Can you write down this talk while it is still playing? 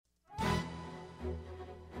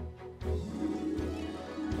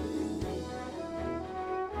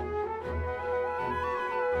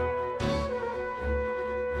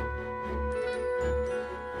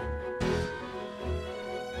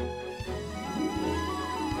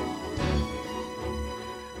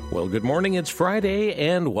Well, good morning. It's Friday,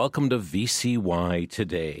 and welcome to VCY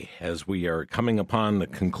Today, as we are coming upon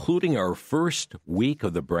concluding our first week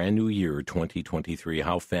of the brand new year, 2023.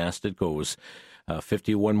 How fast it goes.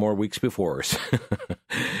 51 more weeks before us.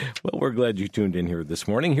 Well, we're glad you tuned in here this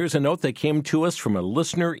morning. Here's a note that came to us from a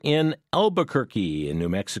listener in Albuquerque in New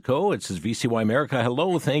Mexico. It says, VCY America,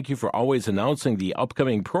 hello. Thank you for always announcing the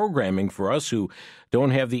upcoming programming for us who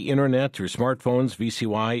don't have the internet or smartphones.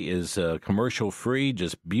 VCY is commercial-free,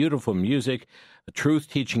 just beautiful music, a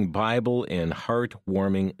truth-teaching Bible, and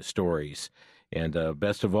heart-warming stories. And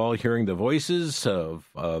best of all, hearing the voices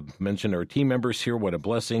of, mention our team members here, what a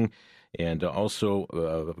blessing. And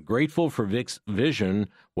also grateful for Vic's vision,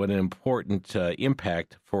 what an important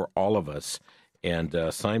impact for all of us. And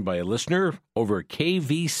signed by a listener over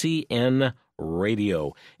KVCN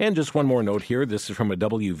Radio. And just one more note here. This is from a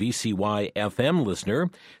WVCY FM listener.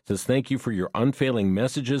 It says, thank you for your unfailing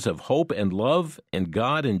messages of hope and love and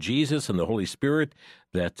God and Jesus and the Holy Spirit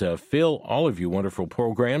that fill all of you wonderful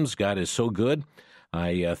programs. God is so good.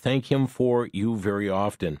 I thank him for you very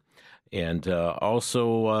often. And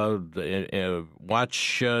also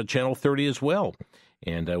watch Channel 30 as well.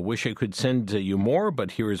 And I wish I could send you more,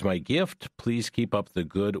 but here is my gift. Please keep up the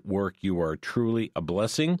good work. You are truly a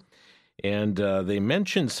blessing. And they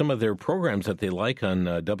mentioned some of their programs that they like on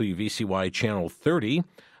WVCY Channel 30.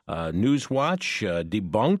 Newswatch,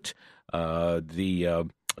 Debunked, the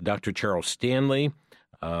Dr. Charles Stanley,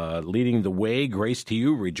 Leading the Way, Grace to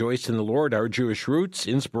You, Rejoice in the Lord, Our Jewish Roots,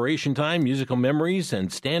 Inspiration Time, Musical Memories,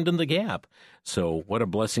 and Stand in the Gap. So what a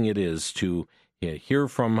blessing it is to hear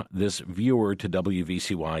from this viewer to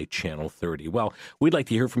WVCY Channel 30. Well, we'd like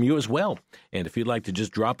to hear from you as well. And if you'd like to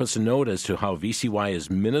just drop us a note as to how VCY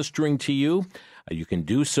is ministering to you, you can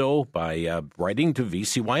do so by writing to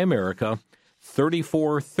VCY America,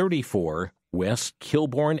 3434 West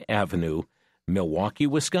Kilbourne Avenue, Milwaukee,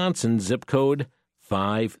 Wisconsin, zip code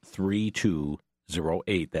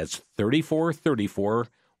 53208. That's 3434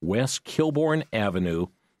 West Kilbourne Avenue,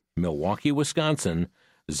 Milwaukee, Wisconsin,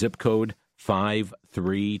 zip code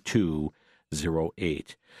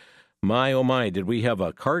 53208. My, oh my, did we have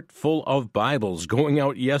a cart full of Bibles going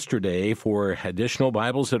out yesterday for additional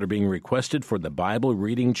Bibles that are being requested for the Bible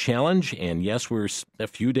Reading Challenge. And yes, we're a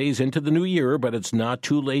few days into the new year, but it's not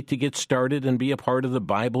too late to get started and be a part of the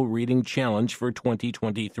Bible Reading Challenge for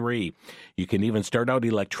 2023. You can even start out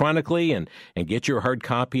electronically and get your hard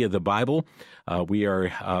copy of the Bible. We are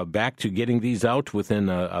back to getting these out within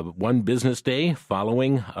one business day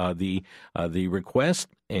following the request.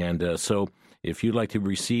 And so if you'd like to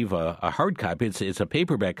receive a hard copy, it's a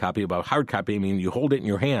paperback copy. About hard copy, I mean you hold it in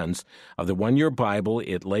your hands of the one-year Bible.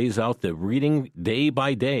 It lays out the reading day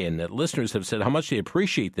by day, and the listeners have said how much they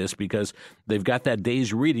appreciate this because they've got that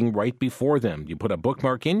day's reading right before them. You put a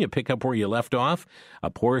bookmark in, you pick up where you left off,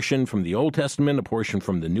 a portion from the Old Testament, a portion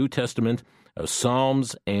from the New Testament,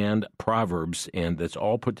 Psalms and Proverbs, and that's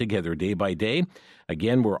all put together day by day.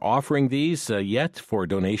 Again, we're offering these yet for a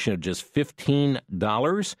donation of just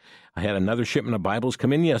 $15. I had another shipment of Bibles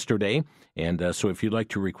come in yesterday, and so if you'd like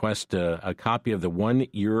to request a copy of the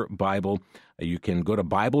one-year Bible, you can go to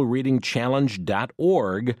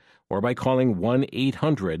BibleReadingChallenge.org or by calling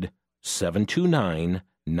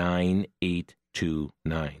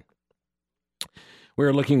 1-800-729-9829.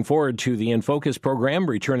 We're looking forward to the In Focus program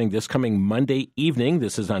returning this coming Monday evening.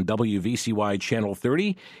 This is on WVCY Channel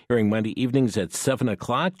 30, airing Monday evenings at 7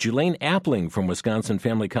 o'clock. Jelaine Appling from Wisconsin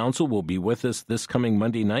Family Council will be with us this coming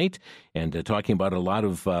Monday night and talking about a lot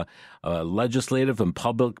of legislative and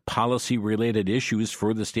public policy-related issues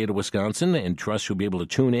for the state of Wisconsin, and trust you'll be able to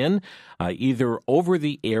tune in either over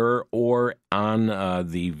the air or on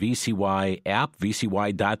the VCY app,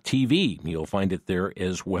 vcy.tv. You'll find it there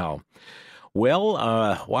as well. Well,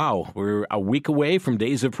 wow, we're a week away from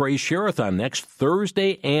Days of Praise Share-a-thon next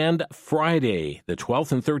Thursday and Friday, the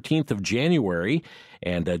 12th and 13th of January.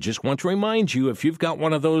 And just want to remind you, if you've got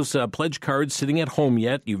one of those pledge cards sitting at home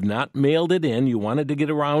yet, you've not mailed it in, you wanted to get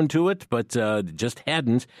around to it, but just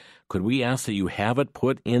hadn't, could we ask that you have it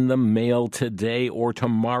put in the mail today or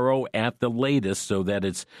tomorrow at the latest so that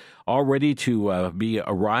it's all ready to be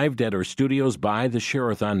arrived at our studios by the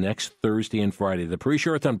Share-a-thon next Thursday and Friday. The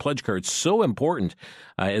pre-Share-a-thon pledge card is so important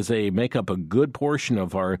as they make up a good portion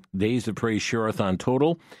of our Days of Praise Share-a-thon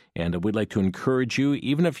total. And we'd like to encourage you,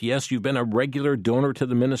 even if, yes, you've been a regular donor to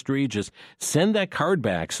the ministry, just send that card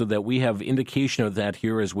back so that we have indication of that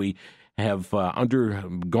here as we have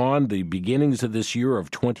undergone the beginnings of this year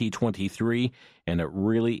of 2023, and it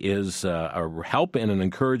really is a help and an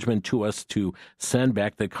encouragement to us to send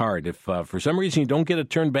back the card. If for some reason you don't get it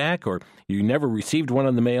turned back or you never received one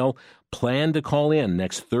in the mail, Plan to call in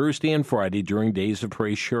next Thursday and Friday during Days of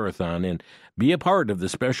Praise Share-a-thon and be a part of the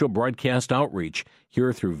special broadcast outreach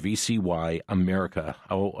here through VCY America.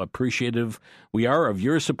 How appreciative we are of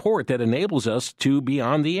your support that enables us to be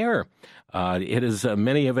on the air. It is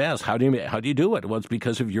many have asked, how do you do it? Well, it's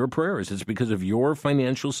because of your prayers. It's because of your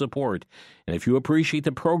financial support. And if you appreciate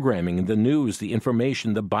the programming, the news, the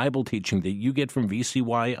information, the Bible teaching that you get from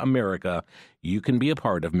VCY America, you can be a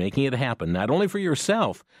part of making it happen, not only for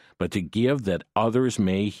yourself, but to give that others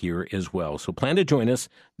may hear as well. So plan to join us,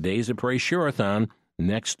 Days of Praise Share-a-thon,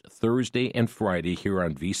 next Thursday and Friday here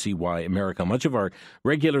on VCY America. Much of our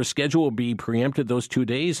regular schedule will be preempted those 2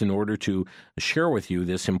 days in order to share with you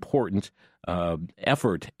this important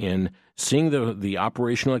effort in seeing the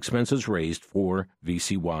operational expenses raised for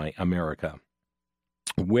VCY America.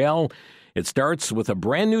 Well, it starts with a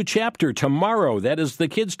brand new chapter tomorrow. That is the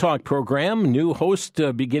Kids Talk program. New host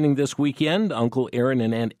beginning this weekend. Uncle Aaron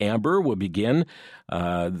and Aunt Amber will begin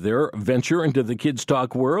their venture into the Kids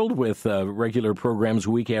Talk world with regular programs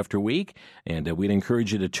week after week. And we'd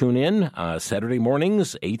encourage you to tune in Saturday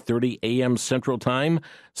mornings, 8:30 a.m. Central Time,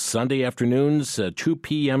 Sunday afternoons, 2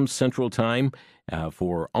 p.m. Central Time.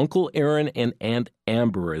 For Uncle Aaron and Aunt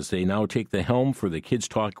Amber as they now take the helm for the Kids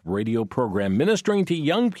Talk radio program, ministering to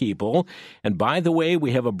young people. And by the way,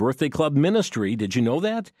 we have a birthday club ministry. Did you know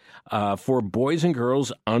that? For boys and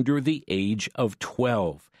girls under the age of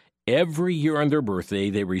 12. Every year on their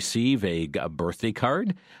birthday, they receive a birthday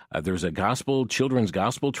card. There's a children's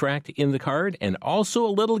gospel tract in the card, and also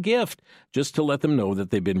a little gift just to let them know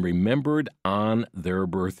that they've been remembered on their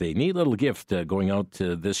birthday. Neat little gift going out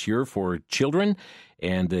this year for children.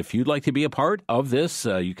 And if you'd like to be a part of this,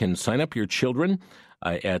 you can sign up your children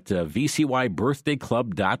at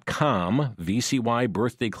vcybirthdayclub.com,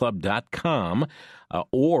 vcybirthdayclub.com,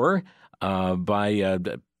 or by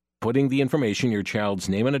putting the information, your child's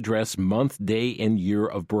name and address, month, day, and year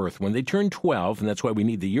of birth. When they turn 12, and that's why we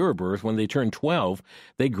need the year of birth, when they turn 12,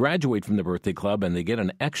 they graduate from the birthday club and they get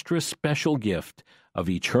an extra special gift of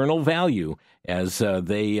eternal value as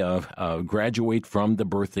they graduate from the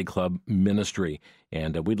birthday club ministry.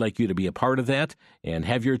 And we'd like you to be a part of that and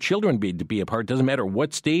have your children be a part. Doesn't matter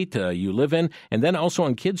what state you live in. And then also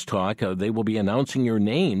on Kids Talk, they will be announcing your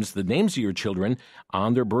names, the names of your children,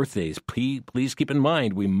 on their birthdays. Please keep in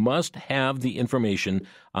mind, we must have the information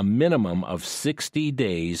a minimum of 60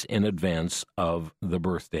 days in advance of the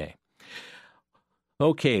birthday.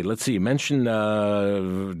 Okay, let's see. Mention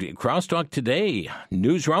Crosstalk Today.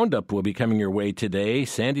 News Roundup will be coming your way today.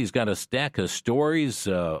 Sandy's got a stack of stories.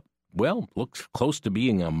 Looks close to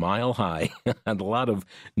being a mile high. And a lot of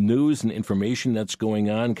news and information that's going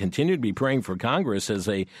on. Continue to be praying for Congress as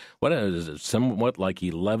somewhat like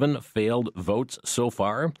 11 failed votes so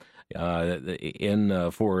far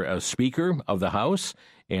for a Speaker of the House.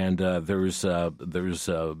 And there's a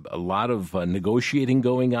lot of negotiating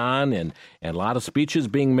going on and a lot of speeches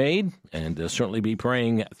being made, and certainly be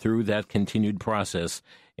praying through that continued process.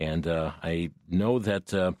 And I know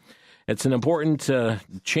that it's an important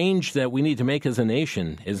change that we need to make as a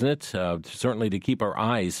nation, isn't it? Certainly to keep our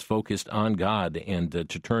eyes focused on God and to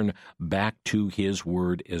turn back to His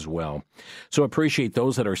Word as well. So appreciate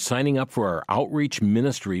those that are signing up for our outreach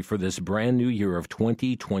ministry for this brand new year of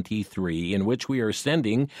 2023, in which we are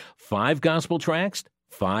sending 5 gospel tracts,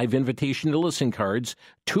 5 invitation to listen cards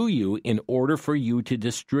to you in order for you to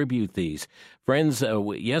distribute these. Friends,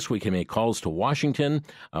 yes, we can make calls to Washington.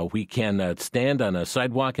 We can stand on a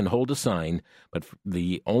sidewalk and hold a sign. But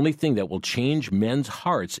the only thing that will change men's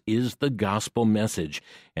hearts is the gospel message.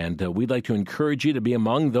 And we'd like to encourage you to be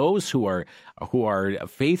among those who are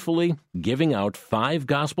faithfully giving out 5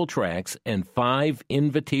 gospel tracts and 5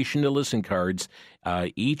 invitation to listen cards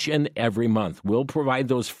each and every month. We'll provide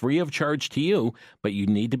those free of charge to you, but you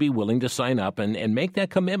need to be willing to sign up and make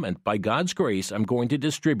that commitment. By God's grace, I'm going to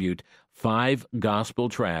distribute 5 gospel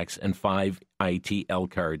tracts and 5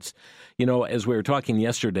 ITL cards. You know, as we were talking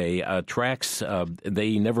yesterday, tracts,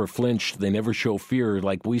 they never flinch. They never show fear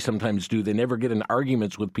like we sometimes do. They never get in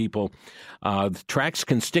arguments with people. Tracts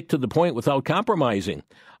can stick to the point without compromising.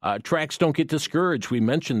 Tracts don't get discouraged. We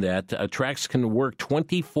mentioned that. Tracts can work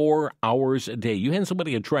 24 hours a day. You hand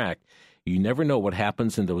somebody a tract, you never know what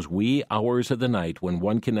happens in those wee hours of the night when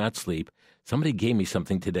one cannot sleep. Somebody gave me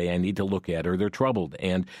something today I need to look at, or they're troubled.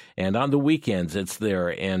 And on the weekends, it's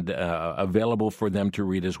there and available for them to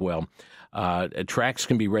read as well. Tracts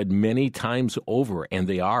can be read many times over, and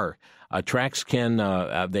they are. Tracts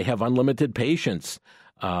they have unlimited patience.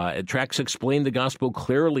 Tracts explain the gospel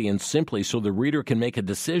clearly and simply so the reader can make a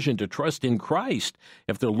decision to trust in Christ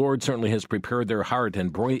if the Lord certainly has prepared their heart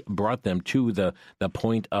and brought them to the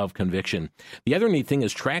point of conviction. The other neat thing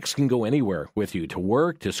is tracts can go anywhere with you, to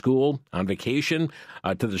work, to school, on vacation,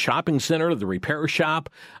 to the shopping center, to the repair shop,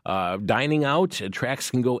 dining out.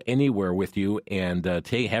 Tracts can go anywhere with you, and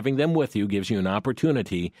having them with you gives you an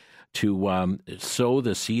opportunity to sow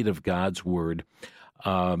the seed of God's Word.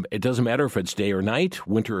 It doesn't matter if it's day or night,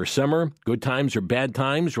 winter or summer, good times or bad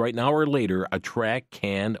times, right now or later, a tract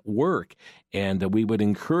can work. And we would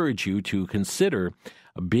encourage you to consider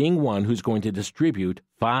being one who's going to distribute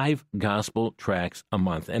 5 gospel tracts a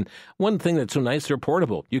month. And one thing that's so nice, they're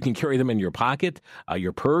portable. You can carry them in your pocket,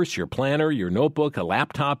 your purse, your planner, your notebook, a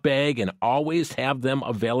laptop bag, and always have them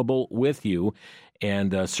available with you.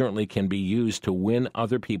 And certainly can be used to win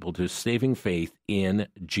other people to saving faith in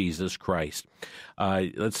Jesus Christ.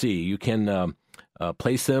 Let's see, you can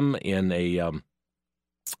place them in a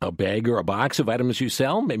bag or a box of items you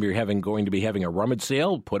sell. Maybe you're going to be having a rummage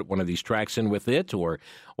sale. Put one of these tracts in with it, or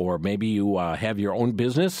maybe you have your own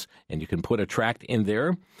business and you can put a tract in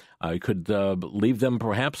there. You could leave them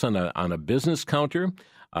perhaps on a business counter.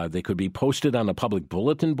 They could be posted on a public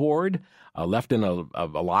bulletin board, left in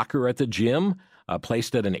a locker at the gym,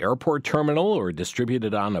 placed at an airport terminal, or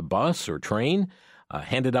distributed on a bus or train,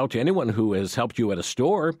 handed out to anyone who has helped you at a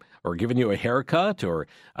store or given you a haircut or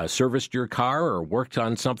serviced your car or worked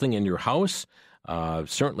on something in your house.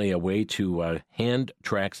 Certainly a way to hand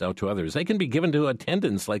tracts out to others. They can be given to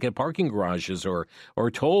attendants like at parking garages or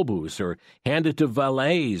toll booths, or handed to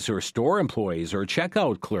valets or store employees or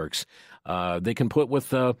checkout clerks. They can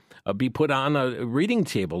be put on a reading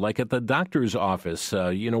table like at the doctor's office,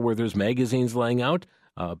 where there's magazines laying out.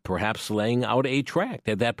 Perhaps laying out a tract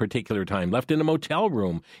at that particular time, left in a motel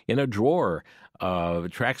room, in a drawer.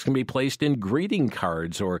 Tracts can be placed in greeting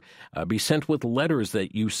cards or be sent with letters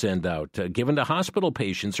that you send out, given to hospital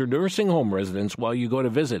patients or nursing home residents while you go to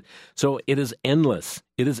visit. So it is endless.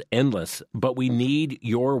 It is endless, but we need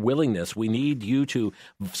your willingness. We need you to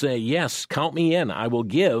say, yes, count me in. I will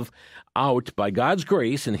give out, by God's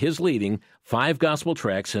grace and His leading, 5 gospel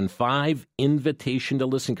tracts and 5 invitation to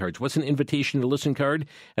listen cards. What's an invitation to listen card?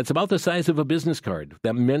 It's about the size of a business card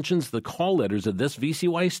that mentions the call letters of this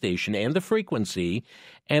VCY station and the frequency.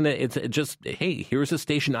 And it's just, hey, here's a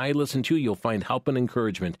station I listen to. You'll find help and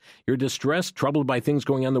encouragement. You're distressed, troubled by things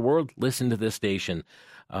going on in the world? Listen to this station.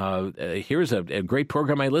 Here's a great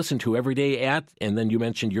program I listen to every day and then you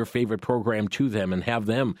mentioned your favorite program to them and have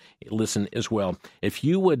them listen as well. If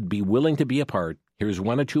you would be willing to be a part, here's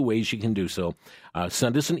 1 or 2 ways you can do so.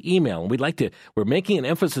 Send us an email. We're making an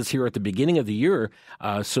emphasis here at the beginning of the year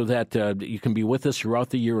so that you can be with us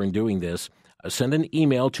throughout the year in doing this. Send an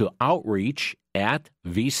email to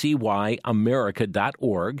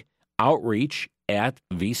outreach@vcyamerica.org,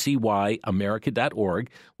 outreach@vcyamerica.org.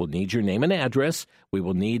 We'll need your name and address. We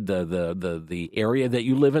will need the area that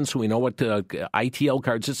you live in so we know what ITL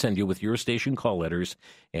cards to send you with your station call letters.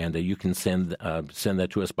 And you can send that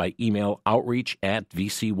to us by email,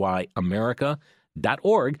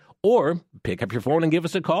 outreach@vcyamerica.org, or pick up your phone and give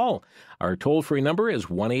us a call. Our toll-free number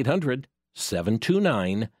is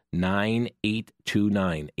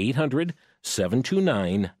 1-800-729-9829,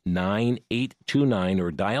 800-729-9829,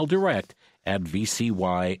 or dial direct at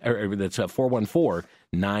VCY, or that's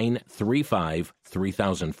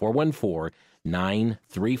 414-935-3000,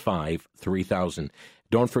 414-935-3000.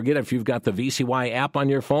 Don't forget, if you've got the VCY app on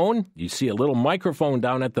your phone, you see a little microphone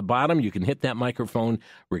down at the bottom. You can hit that microphone,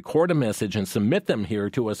 record a message, and submit them here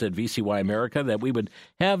to us at VCY America, that we would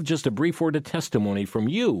have just a brief word of testimony from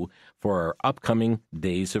you for our upcoming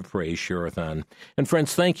Days of Praise Share-a-thon. And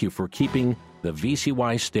friends, thank you for keeping the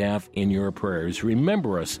VCY staff in your prayers.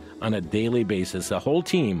 Remember us on a daily basis, a whole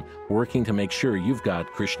team working to make sure you've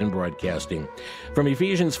got Christian broadcasting. From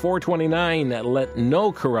Ephesians 4:29, let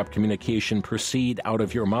no corrupt communication proceed out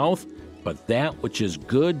of your mouth, but that which is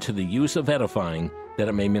good to the use of edifying, that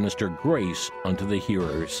it may minister grace unto the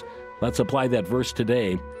hearers. Let's apply that verse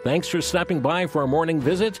today. Thanks for stopping by for our morning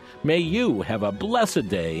visit. May you have a blessed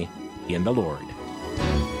day in the Lord.